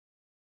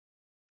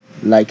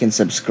like, and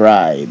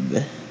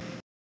subscribe.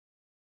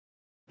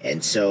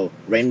 And so,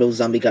 Rainbow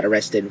Zombie got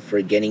arrested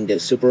for getting the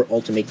super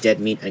ultimate dead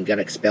meat and got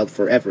expelled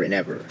forever and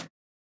ever.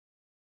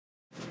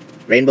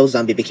 Rainbow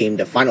Zombie became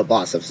the final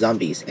boss of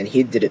zombies, and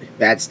he did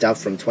bad stuff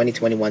from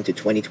 2021 to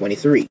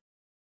 2023.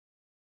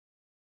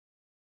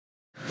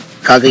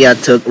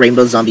 Kaguya took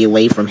Rainbow Zombie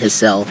away from his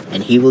cell,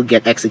 and he will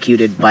get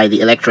executed by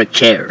the electric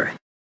chair.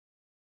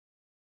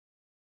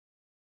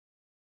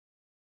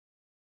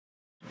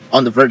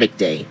 On the verdict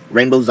day,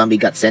 Rainbow Zombie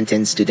got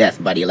sentenced to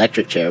death by the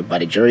electric chair by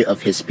the jury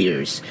of his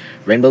peers.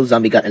 Rainbow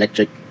Zombie got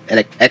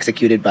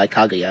executed by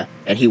Kaguya,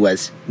 and he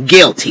was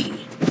guilty.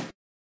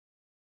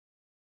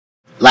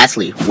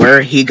 Lastly,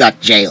 where he got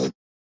jailed.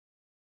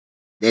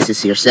 This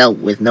is your cell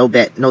with no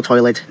bed, no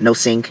toilet, no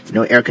sink,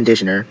 no air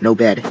conditioner, no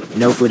bed,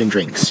 no food and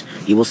drinks.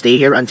 You will stay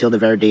here until the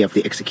very day of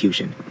the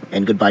execution,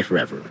 and goodbye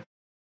forever.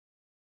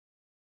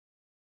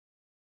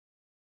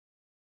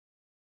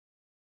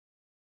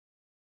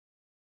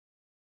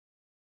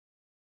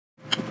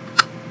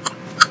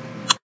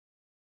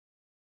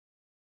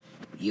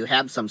 You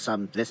have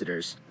some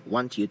visitors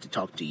want you to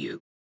talk to you.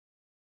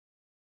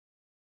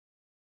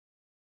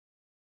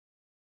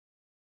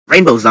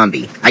 Rainbow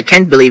Zombie, I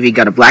can't believe you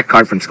got a black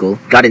card from school,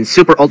 got in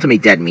super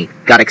ultimate dead meat,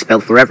 got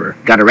expelled forever,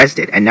 got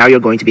arrested, and now you're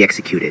going to be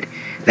executed.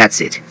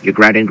 That's it. You're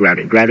grounded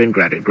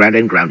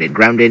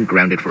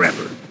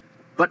forever.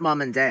 But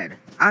Mom and Dad,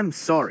 I'm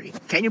sorry.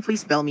 Can you please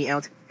spell me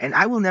out? And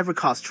I will never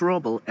cause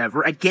trouble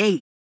ever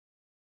again.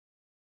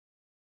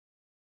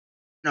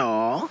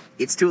 No,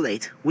 it's too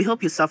late. We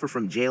hope you suffer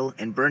from jail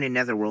and burn in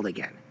Netherworld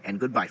again. And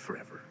goodbye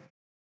forever.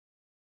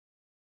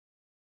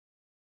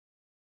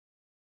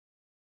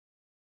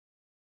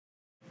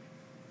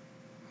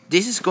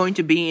 This is going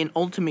to be an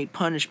ultimate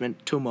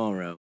punishment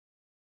tomorrow.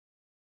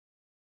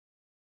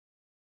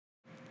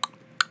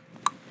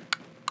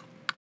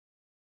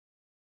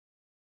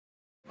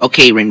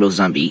 Okay, Rainbow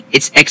Zombie,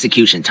 it's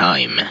execution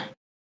time.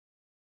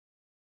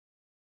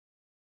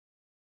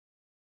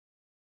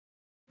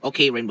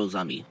 Okay, Rainbow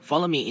Zombie,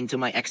 follow me into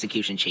my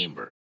execution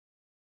chamber.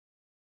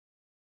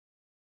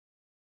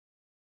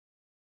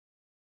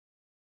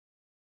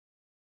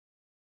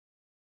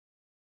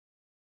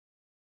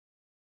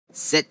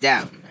 Sit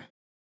down.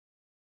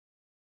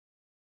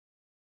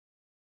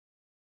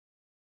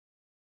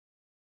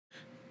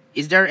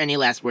 Is there any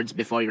last words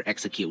before your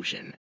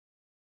execution?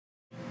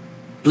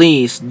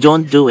 Please,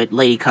 don't do it,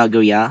 Lady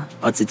Kaguya,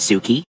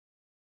 Otsutsuki.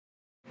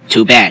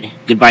 Too bad.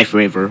 Goodbye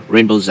forever,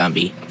 Rainbow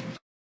Zombie.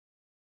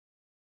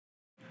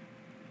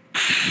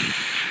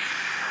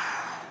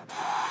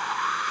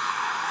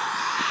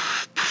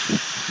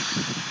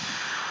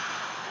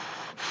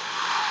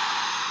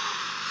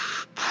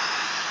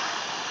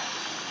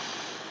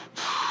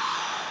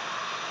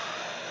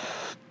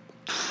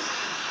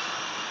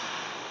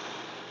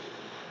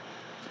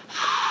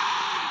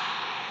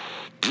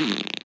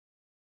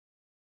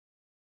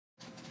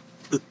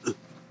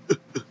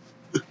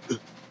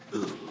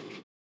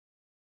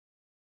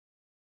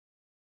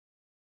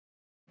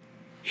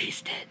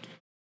 He's dead.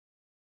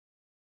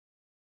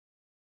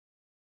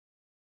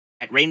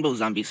 At Rainbow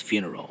Zombie's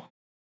funeral.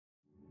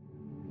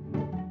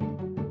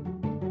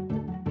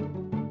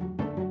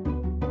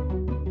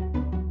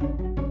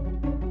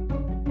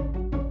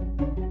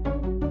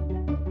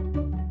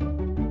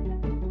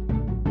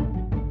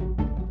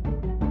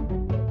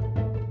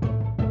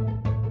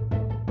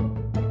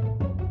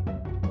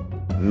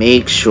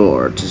 Make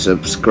sure to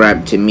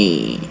subscribe to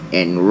me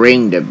and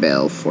ring the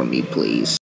bell for me, please.